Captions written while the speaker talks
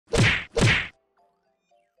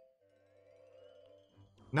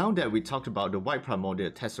Now that we talked about the White Primordial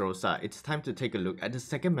Testarossa, it's time to take a look at the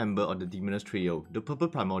second member of the Demoness Trio, the Purple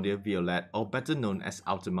Primordial Violet, or better known as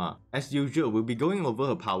Ultima. As usual, we'll be going over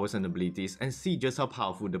her powers and abilities and see just how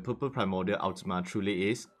powerful the Purple Primordial Ultima truly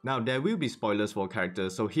is. Now there will be spoilers for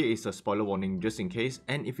characters, so here is a spoiler warning just in case,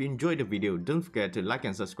 and if you enjoyed the video, don't forget to like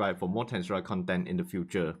and subscribe for more Tensura content in the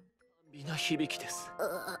future.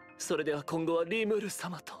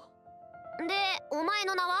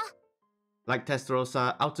 Like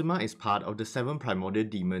Testarossa, Ultima is part of the 7 primordial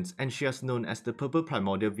demons and she was known as the Purple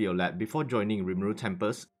Primordial Violet before joining Rimuru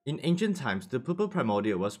Tempest. In ancient times, the Purple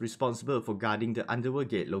Primordial was responsible for guarding the underworld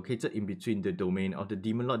gate located in between the domain of the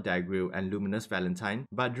Demon Lord Dagriel and Luminous Valentine,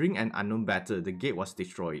 but during an unknown battle, the gate was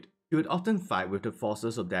destroyed. She would often fight with the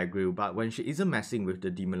forces of Dagriel, but when she isn't messing with the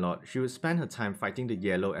Demon Lord, she would spend her time fighting the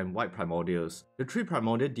Yellow and White Primordials. The 3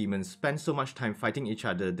 primordial demons spent so much time fighting each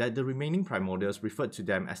other that the remaining primordials referred to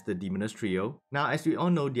them as the Demoness Trio. Now, as we all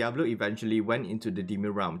know, Diablo eventually went into the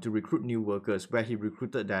demon realm to recruit new workers where he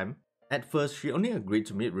recruited them. At first, she only agreed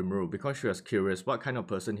to meet Rimuru because she was curious what kind of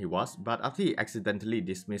person he was, but after he accidentally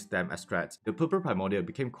dismissed them as threats, the Purple Primordial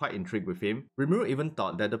became quite intrigued with him. Rimuru even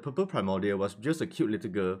thought that the Purple Primordial was just a cute little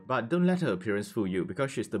girl, but don't let her appearance fool you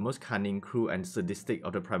because she's the most cunning, cruel and sadistic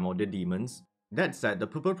of the primordial demons. That said, the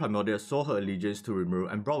Purple Primordial saw her allegiance to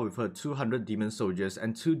Rimuru and brought with her 200 demon soldiers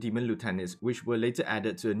and 2 demon lieutenants, which were later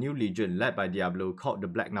added to a new legion led by Diablo called the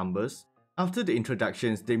Black Numbers. After the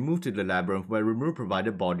introductions, they moved to the labyrinth where Rimuru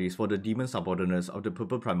provided bodies for the demon subordinates of the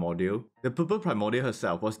Purple Primordial. The Purple Primordial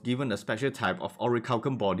herself was given a special type of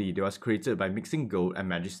orichalcum body that was created by mixing gold and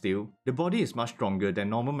magic steel. The body is much stronger than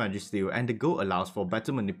normal magic steel and the gold allows for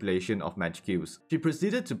better manipulation of magic use. She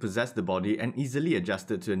proceeded to possess the body and easily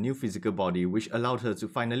adjusted to a new physical body which allowed her to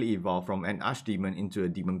finally evolve from an archdemon into a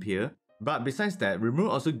demon peer. But besides that,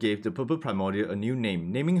 Rimuru also gave the Purple Primordial a new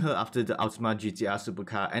name, naming her after the Ultima GTR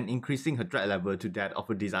supercar and increasing her threat level to that of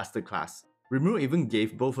a disaster class. Rimuru even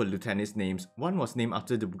gave both her lieutenants names. One was named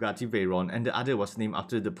after the Bugatti Veyron and the other was named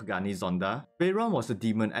after the Pagani Zonda. Veyron was a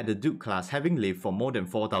demon at the Duke class having lived for more than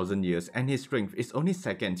 4,000 years and his strength is only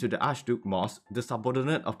second to the Archduke Moss, the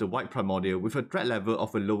subordinate of the White Primordial with a threat level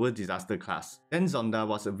of a lower disaster class. Then Zonda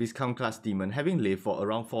was a Viscount class demon having lived for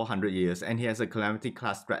around 400 years and he has a Calamity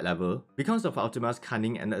class threat level. Because of Ultima's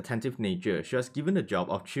cunning and attentive nature, she was given the job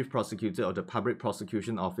of Chief Prosecutor of the Public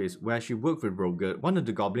Prosecution Office where she worked with Rogert, one of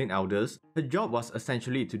the Goblin Elders. Her job was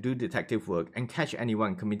essentially to do detective work and catch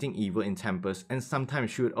anyone committing evil in Tempest, and sometimes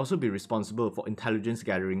she would also be responsible for intelligence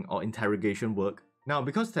gathering or interrogation work. Now,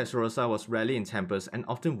 because Testarossa was rarely in Tempest and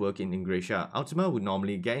often worked in Ingratiate, Ultima would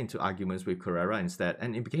normally get into arguments with Carrera instead,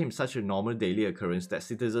 and it became such a normal daily occurrence that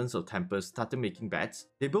citizens of Tempest started making bets.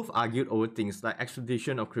 They both argued over things like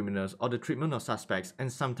extradition of criminals or the treatment of suspects,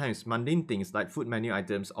 and sometimes mundane things like food menu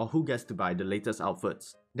items or who gets to buy the latest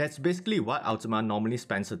outfits. That's basically what Ultima normally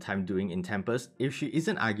spends her time doing in Tempest. If she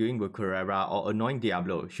isn't arguing with Carrera or annoying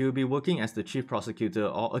Diablo, she will be working as the chief prosecutor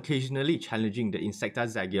or occasionally challenging the Insectar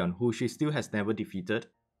Zagion, who she still has never defeated.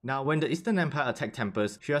 Now, when the Eastern Empire attacked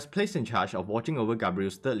Tempest, she was placed in charge of watching over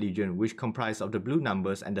Gabriel's 3rd Legion, which comprised of the Blue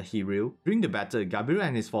Numbers and the Hero. During the battle, Gabriel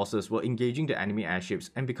and his forces were engaging the enemy airships,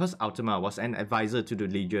 and because Ultima was an advisor to the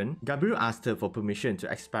Legion, Gabriel asked her for permission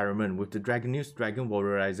to experiment with the Dragoneer's Dragon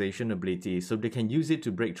Warriorization ability so they can use it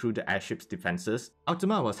to break through the airship's defenses.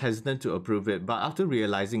 Ultima was hesitant to approve it, but after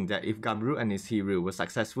realizing that if Gabriel and his Hero were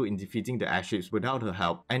successful in defeating the airships without her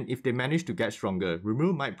help, and if they managed to get stronger,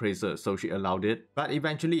 Rimuru might praise her, so she allowed it. But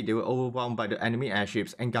eventually, they were overwhelmed by the enemy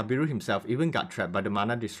airships and Gabiru himself even got trapped by the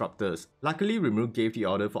mana disruptors. Luckily, Rimuru gave the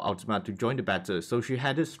order for Ultima to join the battle, so she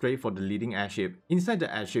headed straight for the leading airship. Inside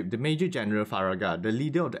the airship, the Major General Faraga, the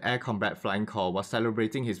leader of the Air Combat Flying Corps, was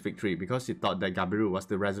celebrating his victory because he thought that Gabiru was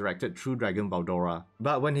the resurrected true dragon Valdora.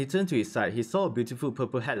 But when he turned to his side, he saw a beautiful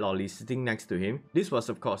purple hat lolly sitting next to him. This was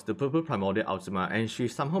of course the Purple Primordial Ultima, and she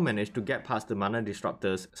somehow managed to get past the mana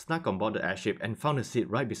disruptors, snuck on board the airship and found a seat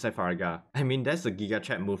right beside Faraga. I mean, that's a giga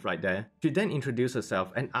chat move right there. She then introduced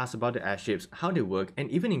herself and asked about the airships, how they work, and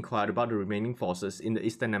even inquired about the remaining forces in the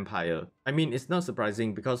Eastern Empire. I mean, it's not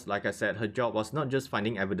surprising because, like I said, her job was not just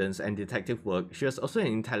finding evidence and detective work, she was also an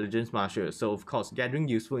intelligence marshal, so of course gathering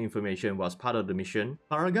useful information was part of the mission.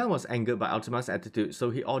 Faraga was angered by Ultima's attitude,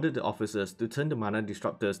 so he ordered the officers to turn the mana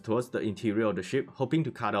disruptors towards the interior of the ship, hoping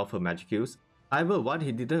to cut off her magic use. However, what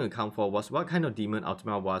he didn't account for was what kind of demon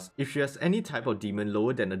Ultima was. If she has any type of demon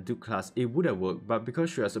lower than a Duke class, it would have worked, but because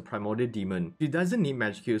she has a Primordial demon, she doesn't need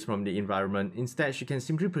magic cubes from the environment. Instead, she can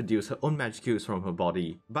simply produce her own magic cubes from her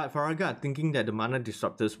body. But Farragut, thinking that the mana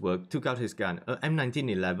disruptors work, took out his gun, a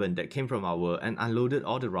M1911 that came from our world, and unloaded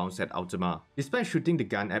all the rounds at Ultima. Despite shooting the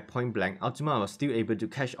gun at point blank, Ultima was still able to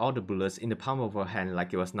catch all the bullets in the palm of her hand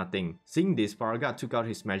like it was nothing. Seeing this, Farragut took out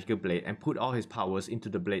his magical blade and put all his powers into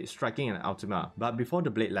the blade, striking at Ultima. But before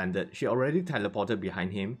the blade landed, she already teleported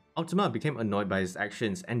behind him. Ultima became annoyed by his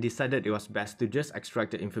actions and decided it was best to just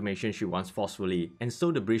extract the information she wants forcefully, and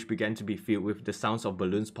so the bridge began to be filled with the sounds of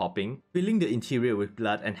balloons popping, filling the interior with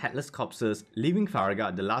blood and headless corpses, leaving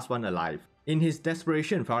Farragut the last one alive. In his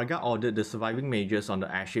desperation, Farragut ordered the surviving mages on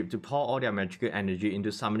the airship to pour all their magical energy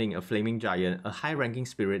into summoning a flaming giant, a high-ranking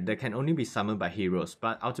spirit that can only be summoned by heroes,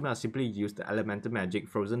 but Ultima simply used the elemental magic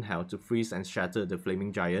Frozen Hell to freeze and shatter the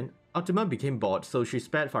flaming giant. Ultima became bored, so she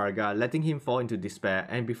spared Farragut, letting him fall into despair,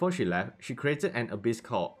 and before she left, she created an Abyss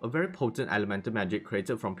Core, a very potent elemental magic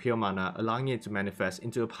created from pure mana, allowing it to manifest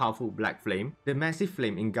into a powerful black flame. The massive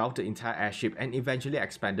flame engulfed the entire airship and eventually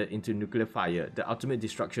expanded into nuclear fire, the ultimate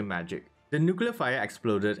destruction magic. The nuclear fire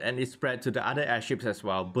exploded and it spread to the other airships as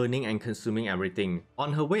well, burning and consuming everything.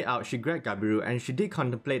 On her way out, she grabbed Gabiru and she did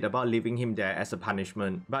contemplate about leaving him there as a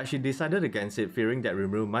punishment, but she decided against it, fearing that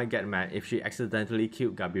Rimuru might get mad if she accidentally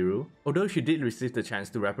killed Gabiru. Although she did receive the chance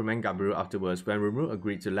to reprimand Gabiru afterwards when Rimuru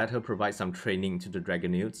agreed to let her provide some training to the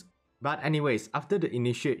Dragonutes. But anyways, after the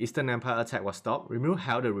initial Eastern Empire attack was stopped, Rimuru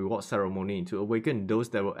held a reward ceremony to awaken those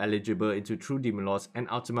that were eligible into true Demon Lords, and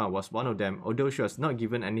Ultima was one of them, although she was not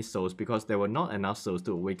given any souls because there were not enough souls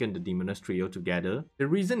to awaken the Demoness Trio together. The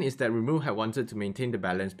reason is that Rimuru had wanted to maintain the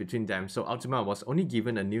balance between them, so Ultima was only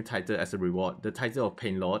given a new title as a reward, the title of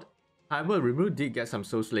Pain Lord. However, Rimuru did get some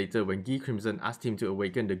souls later when Guy Crimson asked him to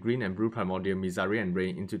awaken the Green and Blue Primordial Mizari and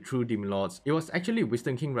Rain into true Demon Lords. It was actually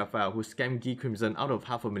Wisdom King Raphael who scammed Guy Crimson out of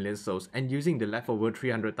 500,000 souls and using the leftover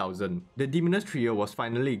 300,000. The Demoness Trio was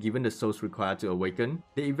finally given the souls required to awaken.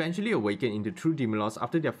 They eventually awakened into true Demon Lords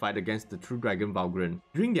after their fight against the true dragon Valgren.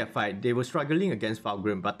 During their fight, they were struggling against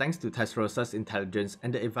Valgren, but thanks to Testarossa's intelligence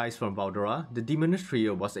and the advice from Valdora, the Demoness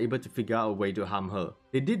Trio was able to figure out a way to harm her.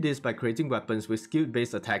 They did this by creating weapons with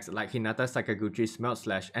skill-based attacks like Hinata Sakaguchi's Melt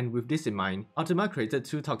Slash, and with this in mind, Ultima created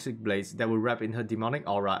two toxic blades that were wrapped in her demonic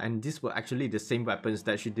aura, and these were actually the same weapons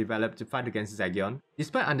that she developed to fight against Zagion.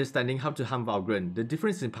 Despite understanding how to harm Valgren, the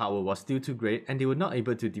difference in power was still too great and they were not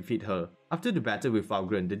able to defeat her. After the battle with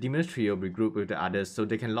Valgren, the Demoness Trio regrouped with the others so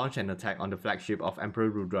they can launch an attack on the flagship of Emperor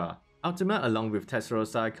Rudra. Ultima, along with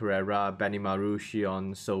Testarossa, Carrera, Benimaru,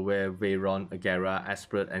 Shion, Sowe, Veyron, Agera,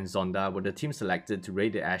 Esprit, and Zonda were the team selected to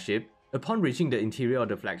raid the airship. Upon reaching the interior of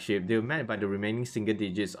the flagship, they were met by the remaining single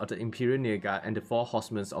digits of the Imperial Nearguard and the four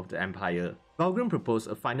horsemen of the Empire. Valgren proposed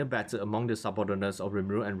a final battle among the subordinates of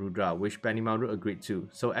Rimuru and Rudra, which Benimaru agreed to,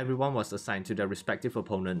 so everyone was assigned to their respective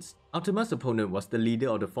opponents. Ultima's opponent was the leader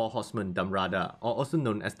of the four horsemen, Damrada, or also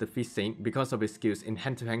known as the Feast Saint because of his skills in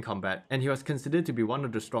hand-to-hand combat, and he was considered to be one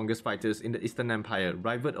of the strongest fighters in the Eastern Empire,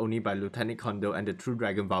 rivaled only by Lieutenant Kondo and the true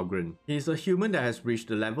dragon Valgren. He is a human that has reached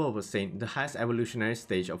the level of a saint, the highest evolutionary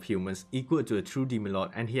stage of humans, equal to a true demon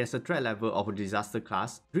lord, and he has a threat level of a disaster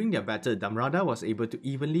class. During their battle, Damrada was able to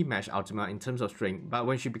evenly match Ultima in terms of strength, but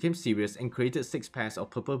when she became serious and created 6 pairs of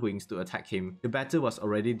purple wings to attack him, the battle was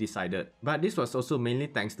already decided. But this was also mainly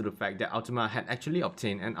thanks to the fact that Ultima had actually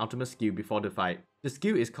obtained an ultimate skill before the fight. The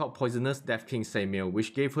skill is called Poisonous Death King Samael,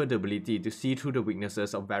 which gave her the ability to see through the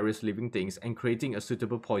weaknesses of various living things and creating a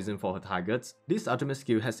suitable poison for her targets. This ultimate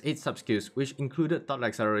skill has 8 sub-skills, which included Thought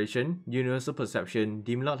Acceleration, Universal Perception,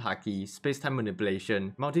 Demon Lord Haki, Space-Time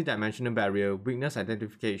Manipulation, Multi-Dimensional Barrier, Weakness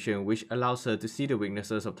Identification, which allows her to see the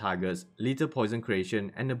weaknesses of targets, Lethal Poison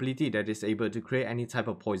Creation, an ability that is able to create any type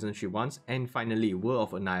of poison she wants, and finally Whirl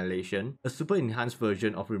of Annihilation, a super enhanced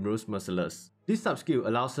version of Rimuru's Merciless. This sub-skill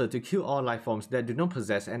allows her to kill all life forms that do not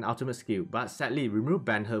possess an ultimate skill, but sadly Rimuru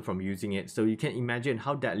banned her from using it, so you can imagine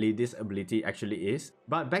how deadly this ability actually is.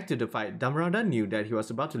 But back to the fight, Damrada knew that he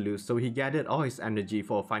was about to lose, so he gathered all his energy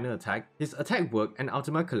for a final attack. His attack worked and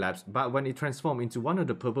Ultima collapsed, but when it transformed into one of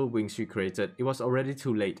the purple wings she created, it was already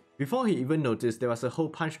too late. Before he even noticed, there was a hole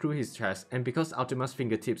punched through his chest, and because Ultima's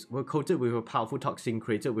fingertips were coated with a powerful toxin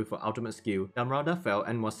created with her ultimate skill, Damrada fell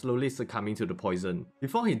and was slowly succumbing to the poison.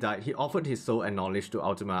 Before he died, he offered his soul and knowledge to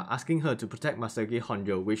Ultima, asking her to protect Masaki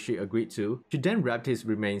Honjo, which she agreed to. She then wrapped his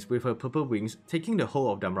remains with her purple wings, taking the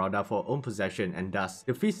whole of Damrada for her own possession, and thus,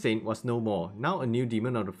 the Feast Saint was no more. Now a new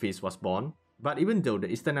demon of the feast was born. But even though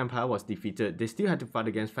the Eastern Empire was defeated, they still had to fight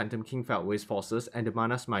against Phantom King Feldway's forces and the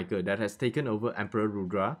Mana Smiker that has taken over Emperor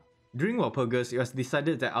Rudra. During Walpurgis, it was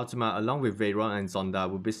decided that Ultima along with Veyron and Zonda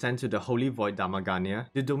would be sent to the Holy Void Damagania,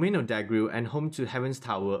 the domain of Dagriel and home to Heaven's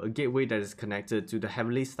Tower, a gateway that is connected to the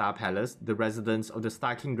Heavenly Star Palace, the residence of the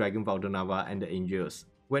Star King Dragon Valdonava and the Angels.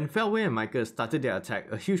 When Felway and Michael started their attack,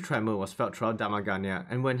 a huge tremor was felt throughout Damagania,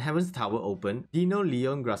 and when Heaven's Tower opened, Dino,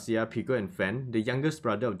 Leon, Gracia, Pico and Fen, the youngest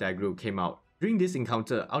brother of Dagriel, came out. During this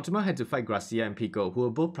encounter, Ultima had to fight Gracia and Pico, who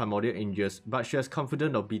were both primordial angels, but she was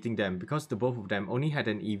confident of beating them because the both of them only had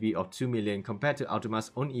an EV of 2 million compared to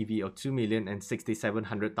Ultima's own EV of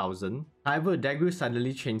 2,067,000. However, Dagriel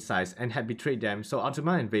suddenly changed sides and had betrayed them, so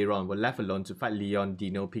Ultima and Veyron were left alone to fight Leon,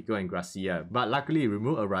 Dino, Pico and Gracia, but luckily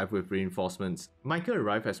Rimuru arrived with reinforcements. Michael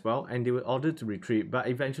arrived as well and they were ordered to retreat, but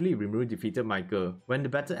eventually Rimuru defeated Michael. When the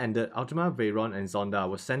battle ended, Ultima, Veyron and Zonda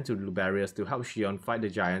were sent to Lubarius to help Shion fight the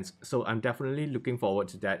giants, so I'm definitely looking forward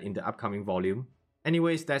to that in the upcoming volume.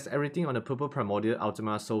 Anyways, that's everything on the Purple Primordial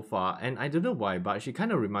Ultima so far, and I don't know why, but she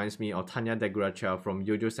kinda reminds me of Tanya Deguracha from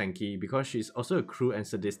Yojo Senki because she's also a cruel and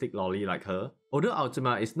sadistic lolly like her. Although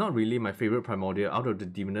Ultima is not really my favorite Primordial out of the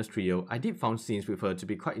Demoness Trio, I did found scenes with her to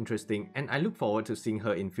be quite interesting and I look forward to seeing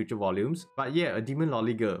her in future volumes, but yeah, a demon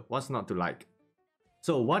lolly girl, what's not to like?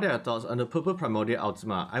 So what are your thoughts on the Purple Primordial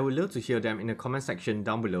Ultima? I would love to hear them in the comment section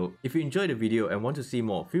down below. If you enjoyed the video and want to see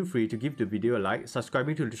more, feel free to give the video a like,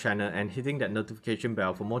 subscribing to the channel and hitting that notification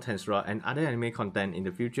bell for more Tensura and other anime content in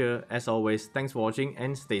the future. As always, thanks for watching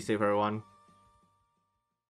and stay safe everyone.